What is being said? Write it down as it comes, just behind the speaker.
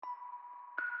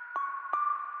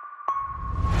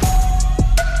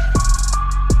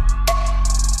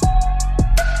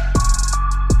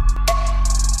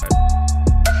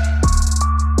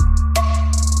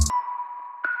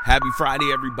Happy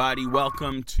Friday, everybody.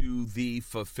 Welcome to the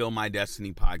Fulfill My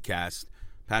Destiny podcast.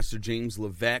 Pastor James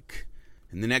Levesque.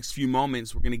 In the next few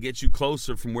moments, we're going to get you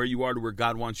closer from where you are to where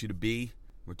God wants you to be.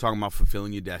 We're talking about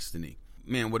fulfilling your destiny.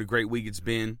 Man, what a great week it's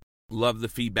been. Love the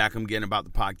feedback I'm getting about the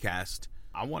podcast.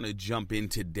 I want to jump in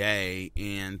today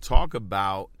and talk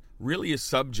about really a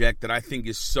subject that I think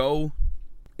is so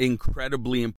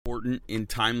incredibly important and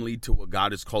timely to what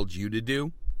God has called you to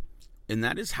do, and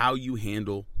that is how you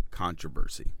handle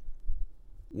controversy.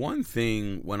 One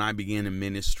thing when I began in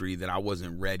ministry that I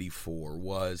wasn't ready for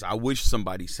was I wish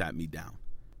somebody sat me down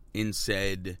and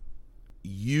said,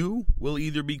 you will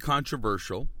either be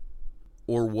controversial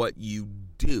or what you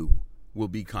do will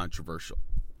be controversial.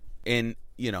 And,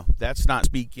 that's not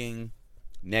speaking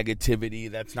negativity.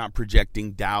 That's not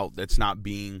projecting doubt. That's not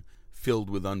being filled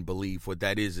with unbelief. What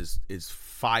that is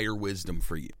fire wisdom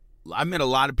for you. I've met a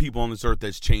lot of people on this earth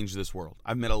that's changed this world.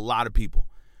 I've met a lot of people.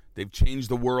 They've changed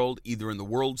the world either in the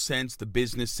world sense, the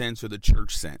business sense, or the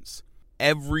church sense.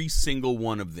 Every single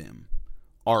one of them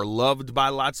are loved by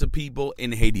lots of people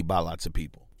and hated by lots of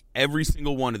people. Every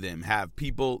single one of them have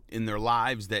people in their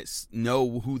lives that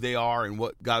know who they are and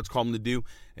what God's called them to do.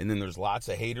 And then there's lots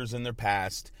of haters in their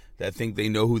past that think they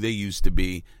know who they used to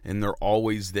be. And they're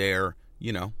always there,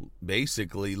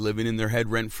 basically living in their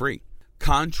head rent free.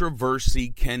 Controversy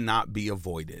cannot be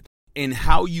avoided. And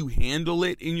how you handle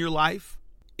it in your life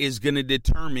is going to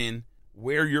determine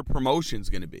where your promotion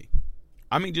is going to be.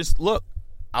 I mean, just look,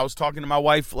 I was talking to my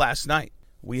wife last night.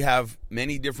 We have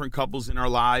many different couples in our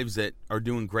lives that are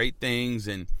doing great things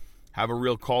and have a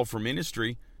real call for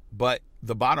ministry. But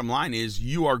the bottom line is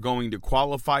you are going to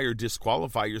qualify or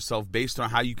disqualify yourself based on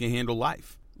how you can handle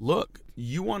life. Look,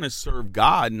 you want to serve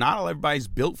God. Not all everybody's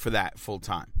built for that full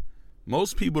time.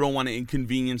 Most people don't want to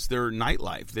inconvenience their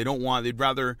nightlife. They'd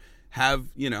rather have,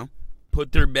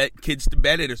 put their kids to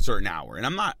bed at a certain hour. And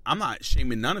I'm not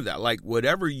shaming none of that. Like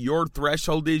whatever your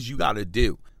threshold is, you got to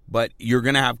do. But you're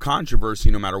going to have controversy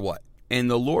no matter what.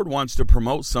 And the Lord wants to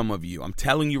promote some of you. I'm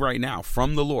telling you right now,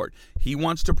 from the Lord, He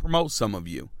wants to promote some of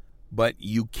you. But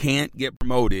you can't get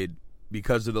promoted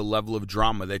because of the level of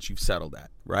drama that you've settled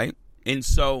at, right? And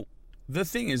so the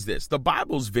thing is this, the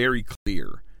Bible's very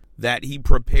clear that He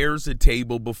prepares a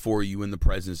table before you in the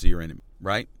presence of your enemy,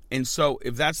 right? And so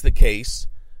if that's the case,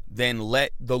 then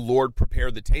let the Lord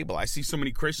prepare the table. I see so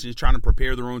many Christians trying to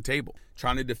prepare their own table,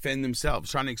 trying to defend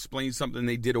themselves, trying to explain something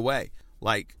they did away.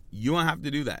 Like, you don't have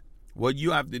to do that. What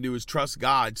you have to do is trust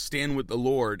God, stand with the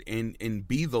Lord, and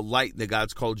be the light that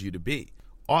God's called you to be.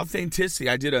 Authenticity.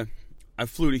 I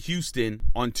flew to Houston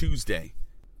on Tuesday,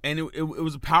 and it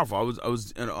was powerful. I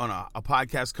was on a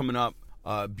podcast coming up,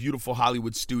 beautiful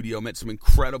Hollywood studio, met some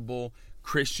incredible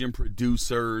Christian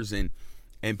producers and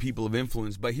people of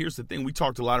influence. But here's the thing. We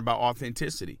talked a lot about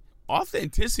authenticity.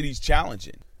 Authenticity is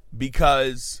challenging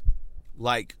because,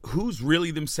 who's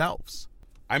really themselves?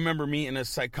 I remember meeting a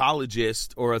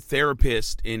psychologist or a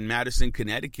therapist in Madison,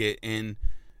 Connecticut, and,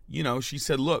 she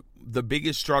said, look, the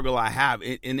biggest struggle I have,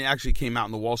 and it actually came out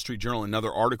in the Wall Street Journal,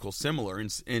 another article similar,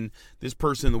 and this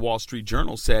person in the Wall Street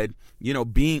Journal said,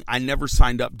 I never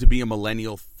signed up to be a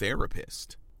millennial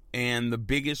therapist. And the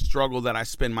biggest struggle that I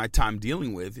spend my time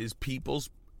dealing with is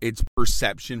it's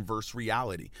perception versus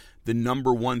reality. The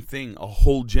number one thing a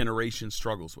whole generation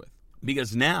struggles with.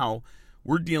 Because now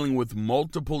we're dealing with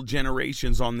multiple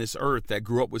generations on this earth that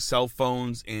grew up with cell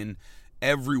phones, and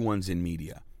everyone's in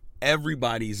media.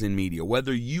 Everybody's in media.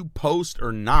 Whether you post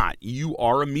or not, you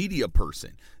are a media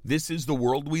person. This is the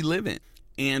world we live in.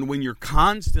 And when you're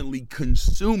constantly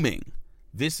consuming,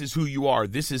 this is who you are.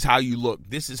 This is how you look.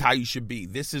 This is how you should be.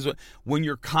 When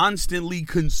you're constantly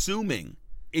consuming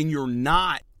and you're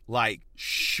not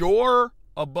sure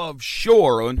above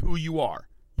sure on who you are,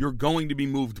 you're going to be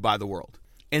moved by the world.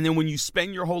 And then when you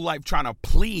spend your whole life trying to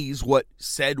please what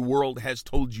said world has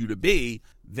told you to be,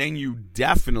 then you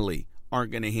definitely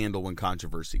aren't going to handle when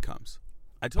controversy comes.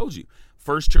 I told you,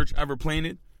 first church I ever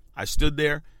planted, I stood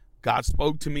there. God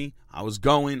spoke to me. I was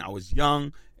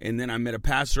young. And then I met a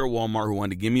pastor at Walmart who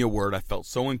wanted to give me a word. I felt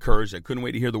so encouraged. I couldn't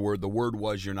wait to hear the word. The word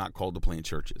was, you're not called to plant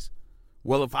churches.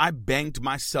 Well, if I banked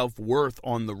my self-worth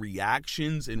on the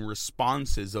reactions and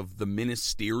responses of the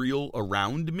ministerial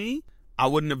around me, I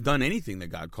wouldn't have done anything that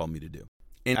God called me to do.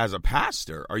 And as a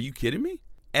pastor, are you kidding me?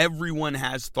 Everyone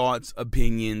has thoughts,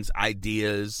 opinions,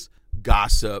 ideas,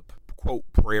 gossip, quote,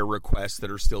 prayer requests that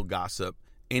are still gossip.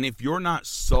 And if you're not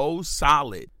so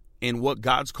solid in what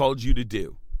God's called you to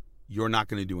do, you're not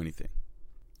going to do anything.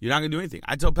 You're not going to do anything.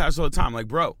 I tell pastors all the time,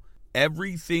 bro,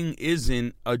 everything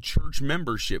isn't a church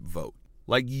membership vote.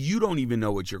 You don't even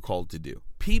know what you're called to do.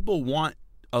 People want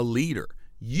a leader.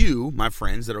 You, my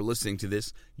friends that are listening to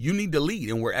this, you need to lead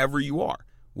in wherever you are.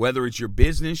 Whether it's your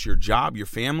business, your job, your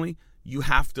family, you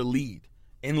have to lead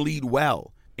and lead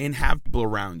well and have people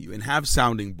around you and have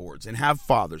sounding boards and have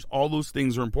fathers. All those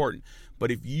things are important.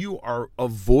 But if you are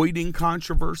avoiding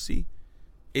controversy,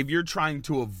 if you're trying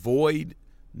to avoid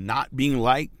not being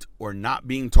liked or not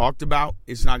being talked about,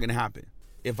 it's not going to happen.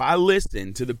 If I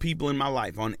listen to the people in my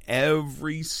life on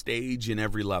every stage and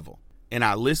every level, and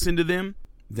I listen to them,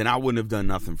 then I wouldn't have done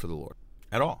nothing for the Lord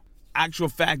at all. Actual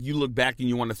fact, you look back and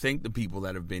you want to thank the people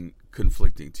that have been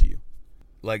conflicting to you.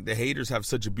 Like, the haters have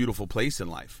such a beautiful place in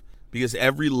life, because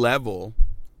every level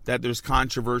that there's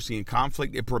controversy and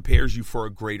conflict, it prepares you for a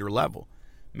greater level.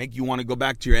 Make you want to go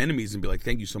back to your enemies and be like,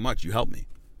 thank you so much, you helped me.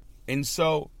 And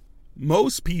so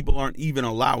most people aren't even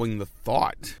allowing the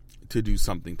thought to do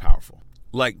something powerful.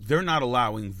 Like, they're not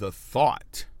allowing the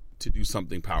thought to do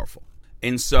something powerful.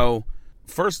 And so,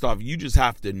 first off, you just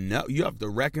have to know, you have to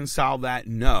reconcile that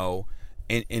no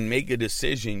and make a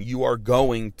decision. You are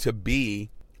going to be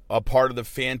a part of the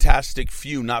fantastic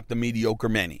few, not the mediocre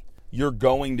many. You're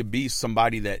going to be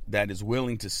somebody that is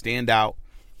willing to stand out,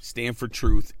 stand for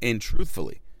truth, and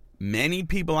truthfully. Many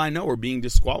people I know are being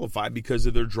disqualified because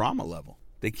of their drama level.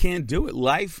 They can't do it.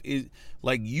 Life is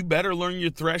like, you better learn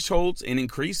your thresholds and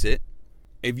increase it.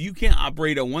 If you can't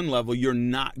operate at one level, you're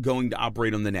not going to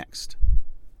operate on the next.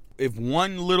 If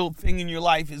one little thing in your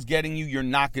life is getting you, you're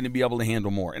not going to be able to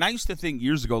handle more. And I used to think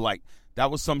years ago, like,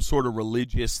 that was some sort of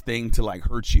religious thing to, like,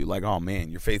 hurt you. Like, oh man,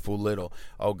 you're faithful little.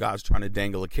 Oh, God's trying to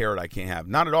dangle a carrot I can't have.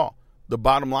 Not at all. The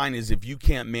bottom line is, if you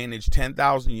can't manage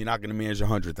 10,000, you're not going to manage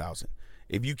 100,000.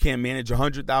 If you can't manage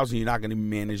 100,000, you're not going to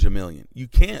manage 1 million. You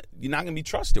can't. You're not going to be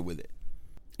trusted with it.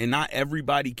 And not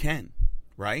everybody can,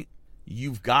 right?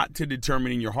 You've got to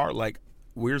determine in your heart, like,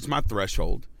 where's my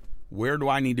threshold? Where do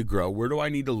I need to grow? Where do I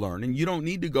need to learn? And you don't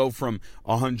need to go from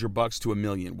 $100 to 1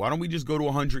 million. Why don't we just go to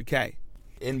 100K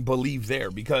and believe there?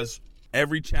 Because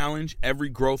every challenge, every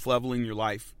growth level in your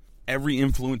life, every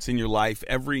influence in your life,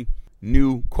 every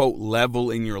new, quote,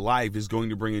 level in your life is going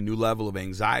to bring a new level of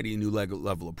anxiety, a new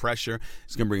level of pressure.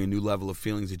 It's going to bring a new level of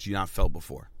feelings that you not felt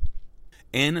before,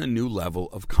 and a new level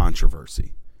of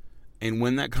controversy. And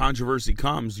when that controversy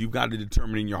comes, you've got to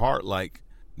determine in your heart, like,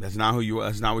 that's not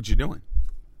what you're doing,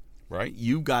 right?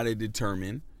 You've got to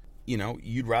determine,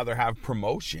 you'd rather have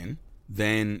promotion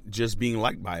than just being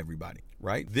liked by everybody,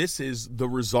 right? This is the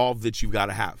resolve that you've got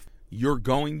to have. You're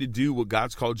going to do what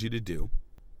God's called you to do,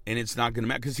 and it's not going to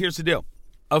matter. Because here's the deal.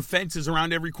 Offense is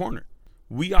around every corner.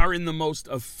 We are in the most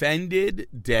offended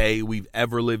day we've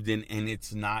ever lived in, and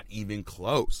it's not even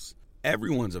close.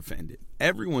 Everyone's offended.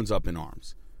 Everyone's up in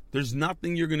arms. There's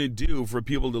nothing you're going to do for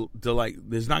people to like,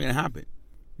 it's not going to happen.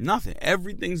 Nothing.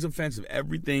 Everything's offensive.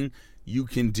 Everything you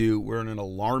can do. We're in an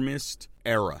alarmist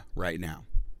era right now.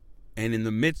 And in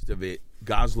the midst of it,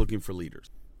 God's looking for leaders.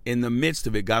 In the midst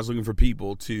of it, God's looking for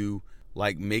people to,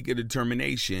 like, make a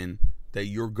determination that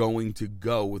you're going to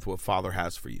go with what Father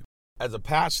has for you. As a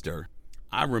pastor,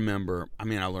 I remember, I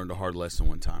learned a hard lesson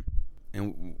one time.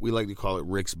 And we like to call it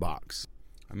Rick's box.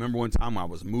 I remember one time I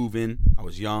was moving. I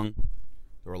was young.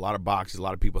 There were a lot of boxes, a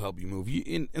lot of people help you move.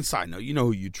 And side note, you know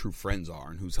who your true friends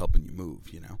are and who's helping you move,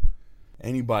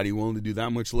 Anybody willing to do that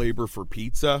much labor for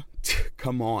pizza?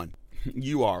 Come on.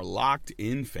 You are locked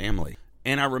in family.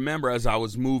 And I remember as I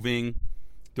was moving,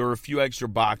 there were a few extra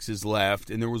boxes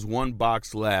left. And there was one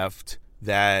box left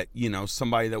that,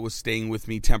 somebody that was staying with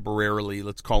me temporarily,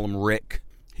 let's call him Rick.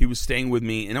 He was staying with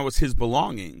me, and that was his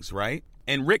belongings, right?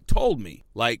 And Rick told me,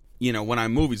 like, when I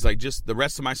move, he's like, just the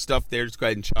rest of my stuff there, just go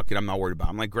ahead and chuck it. I'm not worried about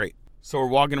it. I'm like, great. So we're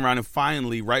walking around, and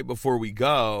finally, right before we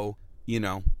go,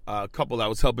 a couple that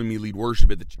was helping me lead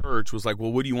worship at the church was like,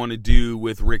 well, what do you want to do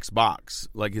with Rick's box?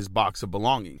 Like, his box of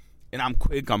belonging. And I'm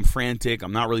quick, I'm frantic,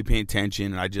 I'm not really paying attention,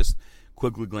 and I just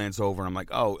quickly glance over, and I'm like,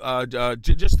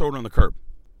 just throw it on the curb.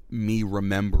 Me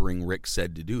remembering Rick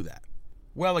said to do that.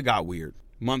 Well, it got weird.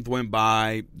 Month went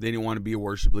by. They didn't want to be a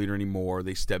worship leader anymore.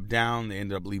 They stepped down. They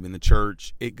ended up leaving the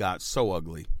church. It got so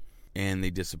ugly, and they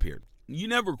disappeared. You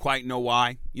never quite know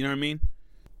why. You know what I mean?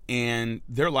 And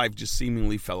their life just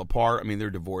seemingly fell apart. They're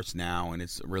divorced now, and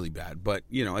it's really bad. But,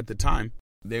 at the time,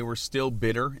 they were still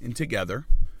bitter and together.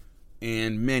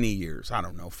 And many years,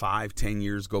 5, 10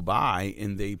 years go by,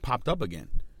 and they popped up again.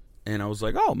 And I was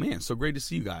like, oh, man, so great to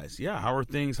see you guys. Yeah, how are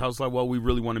things? How's life? Well, we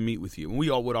really want to meet with you. And we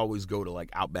all would always go to,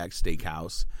 like, Outback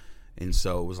Steakhouse. And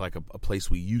so it was like a place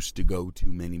we used to go to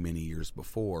many, many years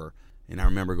before. And I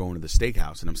remember going to the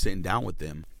steakhouse, and I'm sitting down with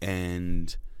them.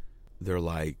 And they're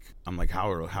like, I'm like,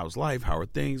 how's life? How are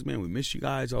things? Man, we miss you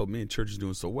guys. Oh, man, church is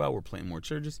doing so well. We're planting more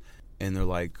churches. And they're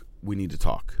like, we need to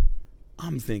talk.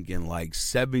 I'm thinking like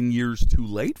 7 years too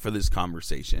late for this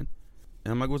conversation.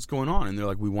 And I'm like, what's going on? And they're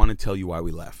like, we want to tell you why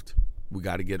we left. We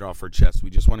got to get it off our chest. We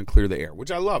just want to clear the air,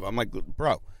 which I love. I'm like,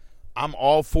 bro, I'm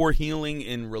all for healing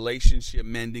and relationship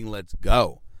mending. Let's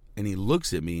go. And he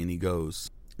looks at me and he goes,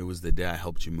 it was the day I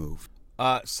helped you move.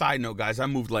 Side note, guys, I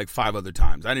moved like 5 other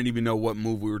times. I didn't even know what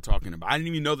move we were talking about. I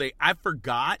didn't even know I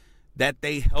forgot that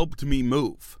they helped me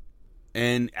move.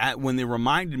 And when they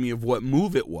reminded me of what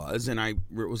move it was, and I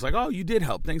was like, oh, you did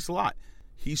help. Thanks a lot.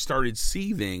 He started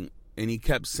seething, and he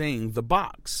kept saying, the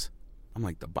box. I'm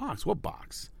like, the box? What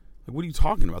box? Like, what are you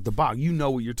talking about? The box. You know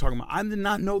what you're talking about. I did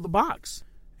not know the box.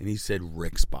 And he said,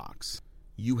 Rick's box.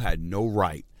 You had no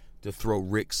right to throw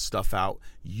Rick's stuff out.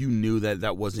 You knew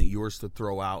that wasn't yours to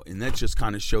throw out, and that just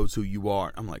kind of shows who you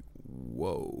are. I'm like,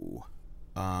 whoa.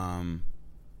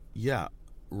 Yeah,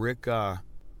 Rick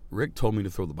told me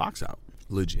to throw the box out.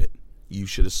 Legit. You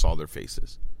should have saw their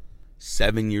faces.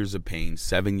 7 years of pain,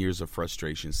 7 years of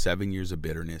frustration, 7 years of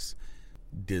bitterness,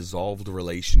 dissolved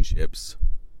relationships,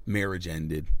 marriage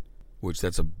ended, which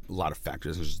that's a lot of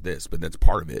factors. There's just this, but that's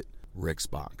part of it. Rick's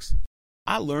box.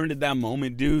 I learned at that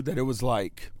moment, dude, that it was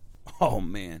like, oh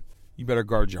man, you better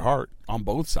guard your heart on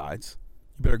both sides.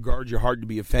 You better guard your heart to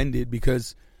be offended,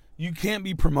 because you can't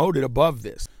be promoted above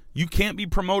this. You can't be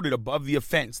promoted above the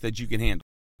offense that you can handle.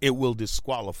 It will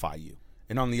disqualify you.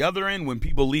 And on the other end, when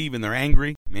people leave and they're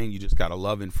angry, man, you just got to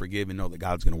love and forgive and know that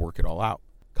God's going to work it all out.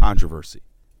 Controversy.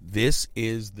 This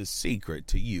is the secret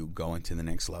to you going to the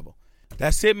next level.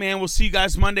 That's it, man. We'll see you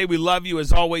guys Monday. We love you.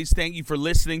 As always, thank you for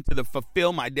listening to the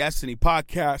Fulfill My Destiny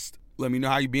podcast. Let me know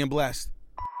how you're being blessed.